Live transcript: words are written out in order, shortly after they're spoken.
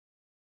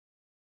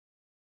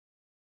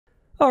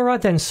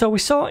Alright then, so we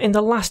saw in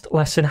the last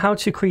lesson how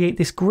to create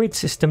this grid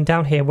system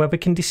down here where we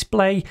can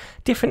display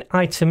different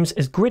items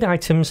as grid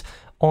items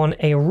on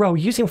a row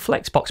using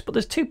Flexbox, but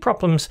there's two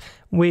problems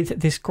with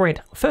this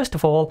grid. First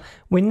of all,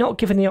 we're not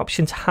given the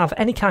option to have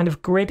any kind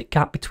of grid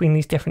gap between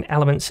these different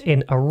elements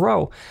in a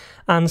row.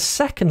 And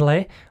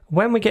secondly,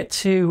 when we get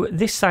to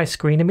this size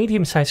screen, a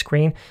medium size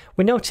screen,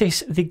 we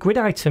notice the grid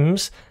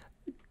items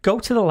go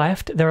to the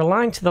left, they're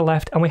aligned to the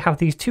left, and we have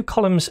these two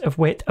columns of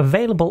width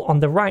available on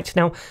the right.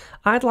 Now,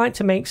 I'd like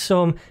to make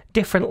some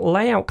different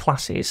layout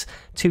classes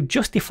to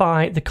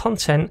justify the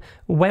content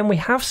when we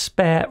have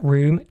spare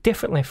room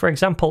differently. For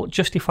example,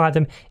 justify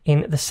them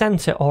in the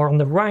center or on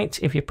the right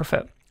if you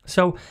prefer.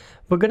 So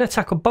we're going to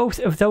tackle both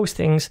of those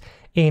things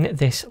in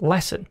this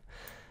lesson.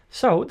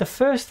 So the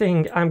first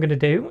thing I'm going to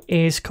do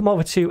is come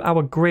over to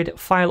our grid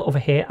file over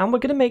here, and we're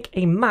going to make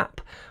a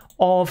map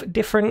of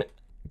different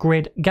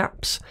grid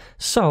gaps.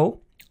 So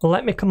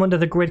let me come under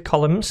the grid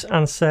columns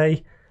and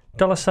say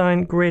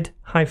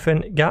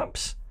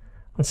 $grid-gaps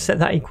and set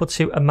that equal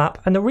to a map.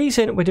 And the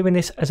reason we're doing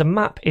this as a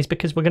map is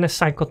because we're going to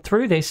cycle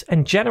through this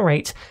and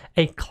generate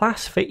a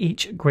class for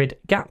each grid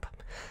gap.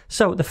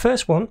 So the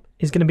first one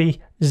is going to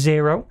be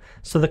 0.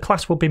 So the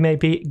class will be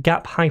maybe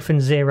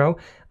gap-0,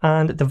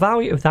 and the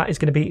value of that is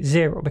going to be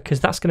 0 because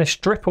that's going to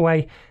strip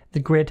away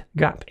the grid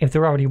gap if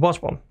there already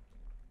was one.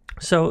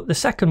 So the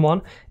second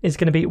one is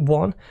going to be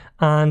 1,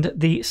 and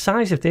the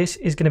size of this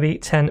is going to be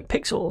 10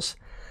 pixels.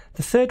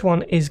 The third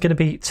one is going to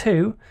be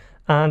 2,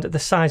 and the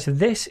size of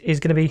this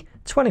is going to be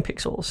 20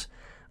 pixels.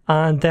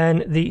 And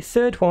then the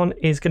third one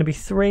is going to be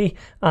 3,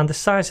 and the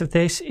size of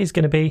this is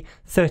going to be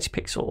 30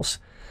 pixels.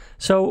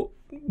 So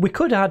we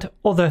could add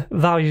other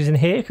values in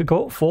here, could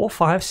go up 4,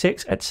 5,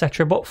 6,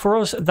 etc. But for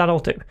us, that'll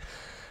do.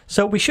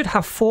 So we should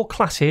have 4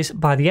 classes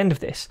by the end of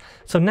this.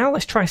 So now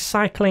let's try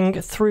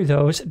cycling through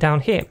those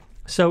down here.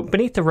 So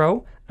beneath the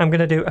row, I'm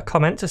going to do a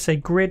comment to say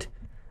grid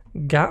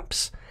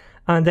gaps,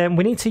 and then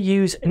we need to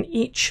use an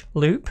each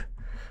loop.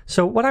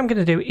 So what I'm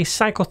going to do is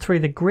cycle through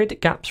the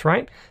grid gaps,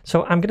 right?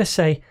 So I'm going to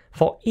say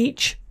for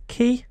each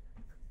key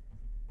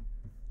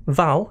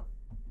val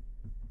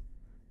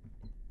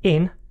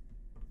in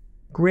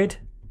grid-gaps.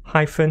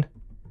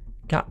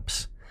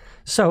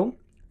 So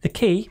the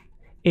key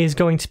is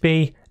going to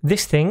be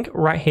this thing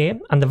right here,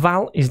 and the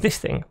val is this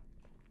thing.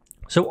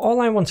 So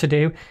all I want to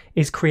do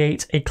is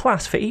create a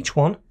class for each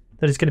one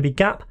that is going to be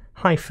gap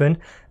hyphen,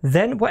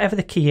 then whatever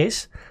the key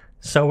is.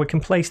 So we can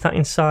place that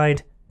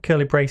inside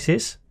curly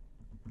braces.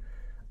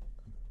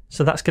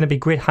 So that's going to be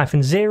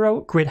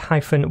grid-0,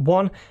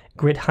 grid-1,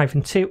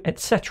 grid-2,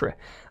 etc.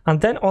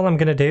 And then all I'm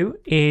going to do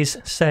is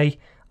say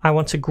I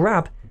want to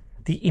grab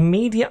the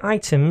immediate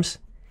items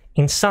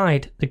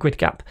inside the grid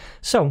gap.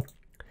 So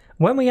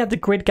when we add the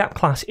grid gap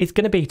class, it's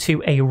going to be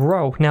to a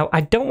row. Now,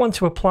 I don't want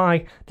to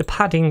apply the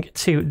padding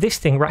to this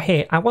thing right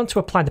here. I want to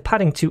apply the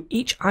padding to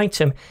each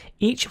item,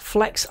 each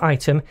flex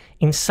item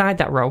inside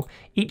that row,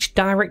 each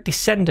direct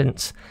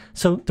descendant.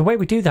 So the way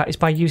we do that is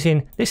by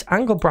using this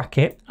angle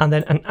bracket and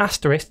then an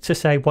asterisk to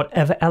say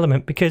whatever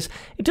element, because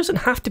it doesn't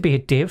have to be a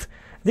div.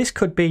 This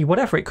could be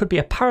whatever, it could be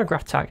a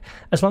paragraph tag.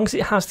 As long as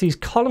it has these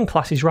column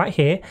classes right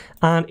here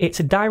and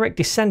it's a direct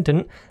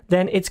descendant,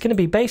 then it's going to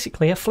be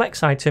basically a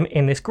flex item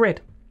in this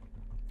grid.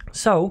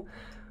 So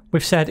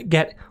we've said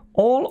get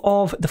all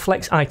of the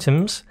flex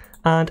items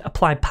and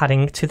apply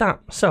padding to that.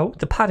 So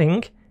the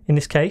padding in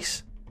this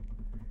case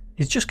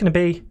is just going to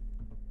be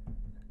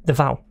the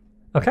val.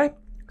 Okay,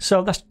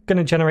 so that's going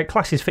to generate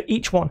classes for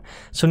each one.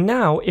 So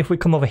now if we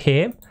come over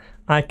here,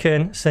 I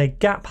can say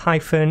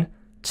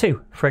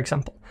gap-2, for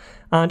example,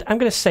 and I'm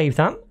going to save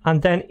that.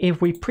 And then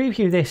if we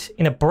preview this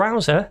in a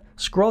browser,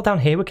 scroll down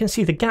here, we can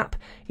see the gap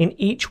in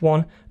each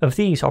one of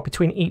these, or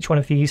between each one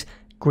of these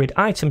grid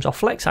items or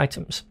flex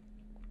items.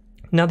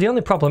 Now the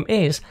only problem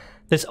is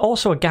there's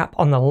also a gap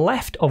on the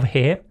left over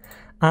here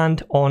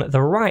and on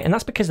the right, and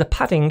that's because the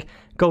padding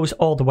goes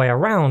all the way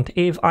around.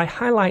 If I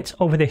highlight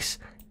over this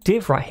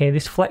div right here,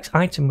 this flex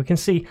item, we can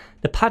see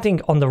the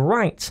padding on the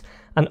right,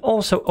 and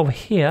also over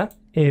here,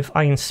 if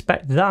I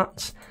inspect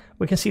that,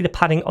 we can see the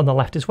padding on the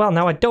left as well.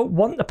 Now I don't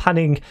want the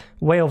padding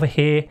way over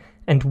here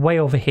and way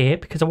over here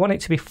because I want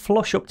it to be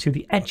flush up to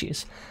the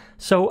edges.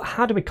 So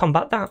how do we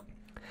combat that?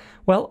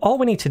 Well, all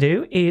we need to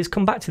do is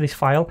come back to this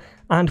file,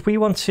 and we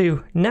want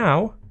to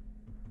now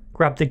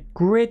grab the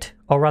grid,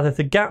 or rather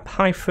the gap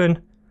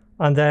hyphen,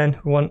 and then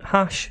we want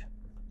hash,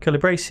 curly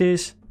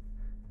braces,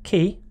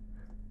 key,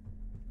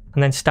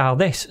 and then style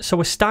this. So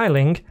we're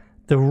styling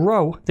the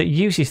row that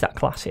uses that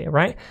class here,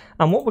 right?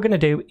 And what we're going to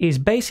do is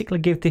basically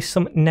give this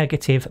some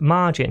negative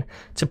margin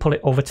to pull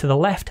it over to the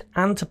left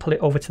and to pull it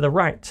over to the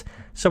right.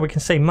 So we can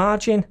say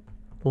margin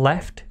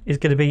left is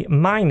going to be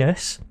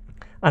minus,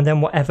 and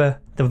then whatever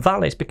the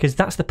val is, because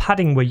that's the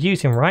padding we're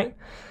using, right?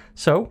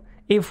 So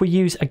if we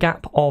use a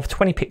gap of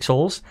 20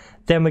 pixels,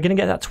 then we're going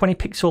to get that 20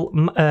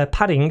 pixel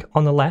padding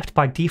on the left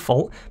by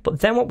default. But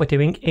then what we're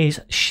doing is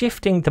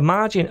shifting the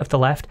margin of the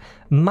left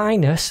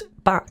minus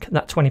back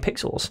that 20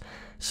 pixels.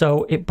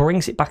 So it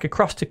brings it back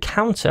across to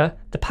counter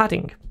the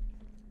padding.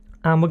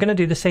 And we're going to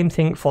do the same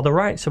thing for the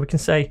right. So we can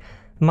say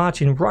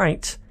margin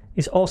right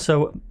is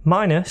also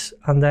minus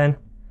and then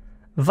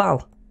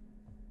val.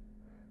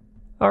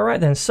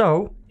 Alright then,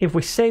 so if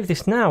we save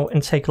this now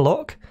and take a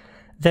look,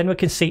 then we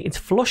can see it's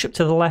flush up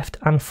to the left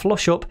and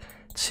flush up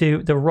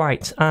to the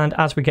right. And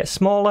as we get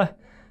smaller,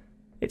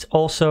 it's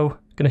also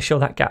going to show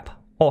that gap.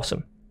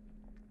 Awesome.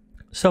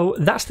 So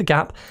that's the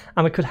gap,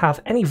 and we could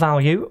have any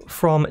value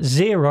from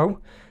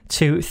 0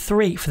 to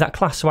 3 for that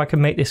class. So I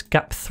can make this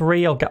gap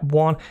 3 or gap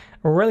 1. It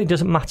really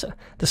doesn't matter.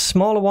 The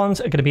smaller ones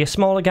are going to be a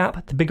smaller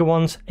gap, the bigger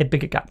ones a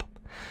bigger gap.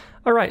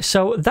 Alright,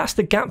 so that's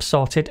the gap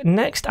sorted.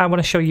 Next, I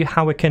want to show you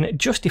how we can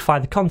justify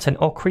the content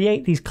or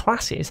create these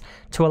classes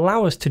to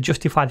allow us to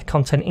justify the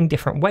content in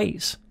different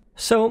ways.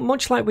 So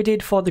much like we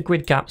did for the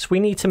grid gaps, we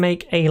need to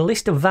make a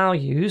list of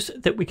values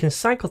that we can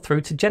cycle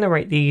through to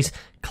generate these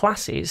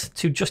classes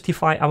to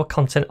justify our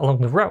content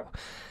along the row.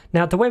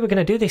 Now, the way we're going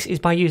to do this is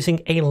by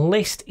using a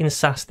list in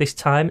SASS this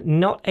time,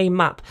 not a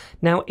map.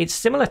 Now, it's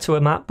similar to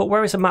a map, but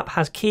whereas a map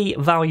has key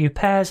value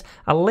pairs,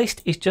 a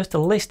list is just a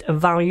list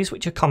of values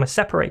which are comma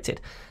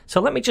separated. So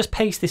let me just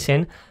paste this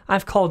in.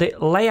 I've called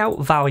it layout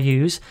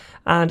values,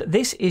 and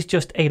this is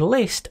just a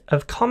list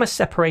of comma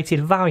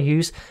separated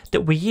values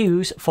that we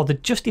use for the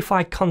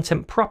justified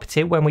content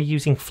property when we're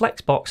using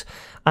Flexbox.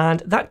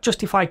 And that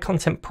justified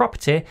content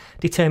property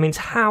determines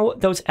how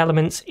those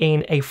elements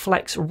in a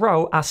flex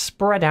row are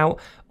spread out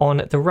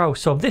on the row.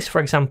 So this,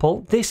 for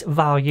example, this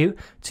value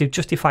to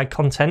justified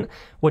content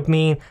would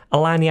mean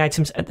align the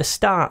items at the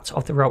start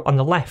of the row on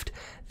the left.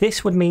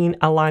 This would mean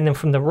align them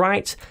from the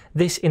right,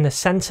 this in the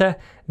center,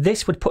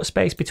 this would put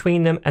space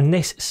between them, and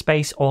this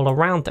space all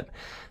around them.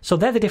 So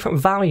they're the different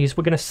values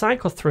we're going to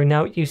cycle through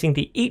now using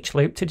the each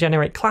loop to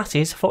generate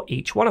classes for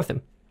each one of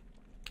them.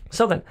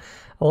 So then,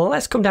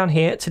 let's come down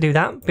here to do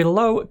that.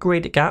 Below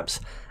grid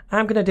gaps,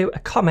 I'm going to do a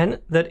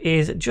comment that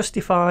is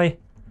justify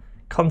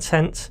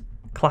content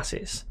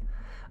classes.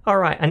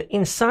 Alright, and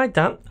inside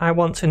that, I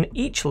want an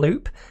each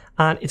loop,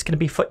 and it's going to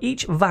be for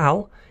each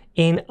val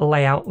in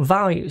layout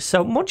values.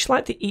 So much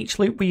like the each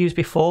loop we used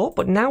before,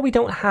 but now we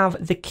don't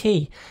have the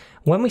key.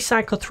 When we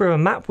cycle through a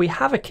map, we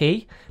have a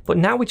key, but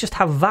now we just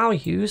have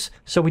values,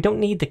 so we don't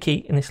need the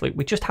key in this loop.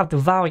 We just have the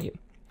value.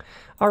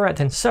 Alright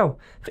then, so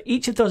for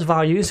each of those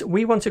values,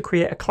 we want to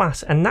create a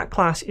class, and that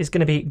class is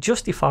going to be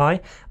justify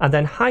and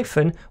then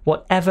hyphen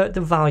whatever the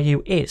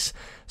value is.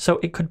 So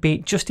it could be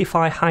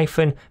justify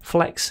hyphen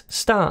flex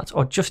start,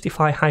 or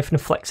justify hyphen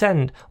flex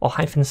end, or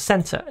hyphen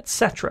center,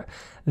 etc.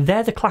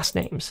 They're the class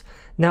names.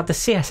 Now the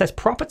CSS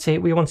property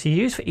we want to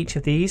use for each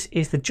of these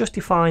is the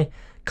justify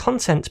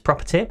content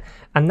property,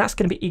 and that's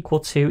going to be equal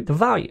to the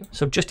value.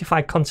 So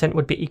justified content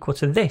would be equal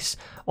to this,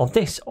 or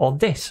this, or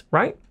this,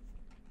 right?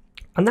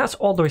 And that's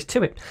all there is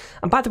to it.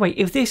 And by the way,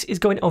 if this is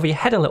going over your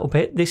head a little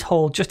bit, this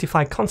whole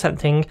justified content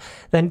thing,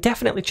 then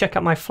definitely check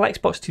out my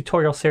Flexbox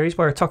tutorial series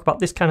where I talk about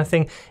this kind of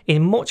thing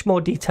in much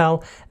more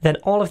detail. Then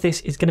all of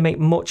this is going to make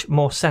much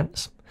more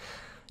sense.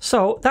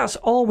 So that's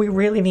all we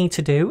really need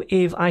to do.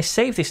 If I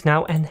save this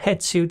now and head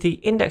to the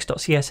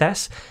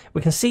index.css,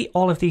 we can see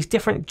all of these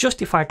different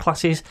justified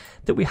classes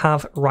that we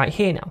have right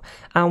here now.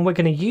 And we're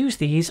going to use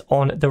these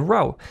on the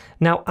row.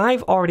 Now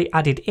I've already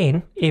added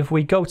in, if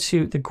we go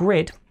to the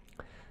grid,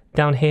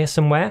 down here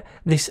somewhere,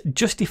 this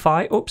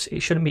justify, oops,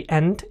 it shouldn't be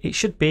end, it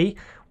should be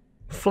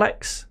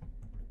flex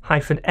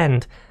hyphen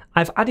end.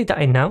 I've added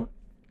that in now,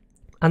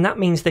 and that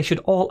means they should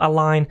all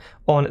align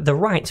on the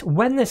right.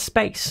 When there's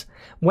space,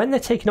 when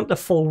they're taking up the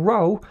full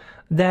row,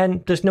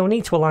 then there's no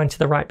need to align to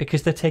the right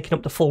because they're taking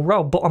up the full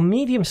row. But on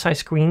medium-sized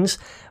screens,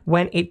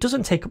 when it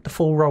doesn't take up the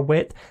full row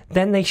width,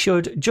 then they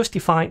should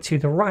justify to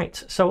the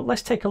right. So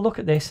let's take a look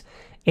at this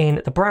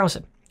in the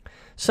browser.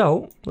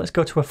 So let's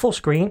go to a full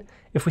screen.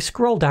 If we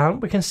scroll down,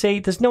 we can see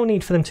there's no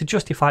need for them to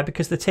justify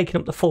because they're taking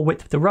up the full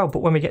width of the row.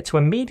 But when we get to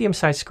a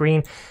medium-sized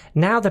screen,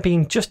 now they're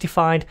being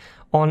justified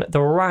on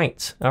the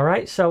right. All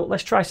right, so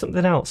let's try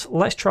something else.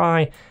 Let's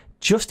try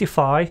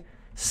justify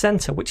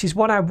center, which is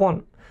what I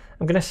want.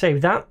 I'm going to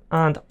save that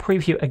and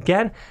preview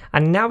again.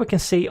 And now we can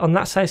see on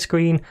that side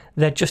screen,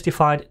 they're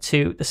justified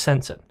to the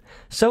center.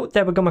 So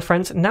there we go, my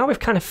friends. Now we've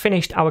kind of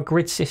finished our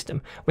grid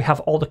system. We have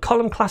all the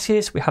column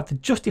classes, we have the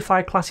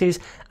justified classes,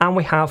 and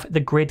we have the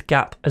grid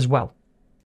gap as well.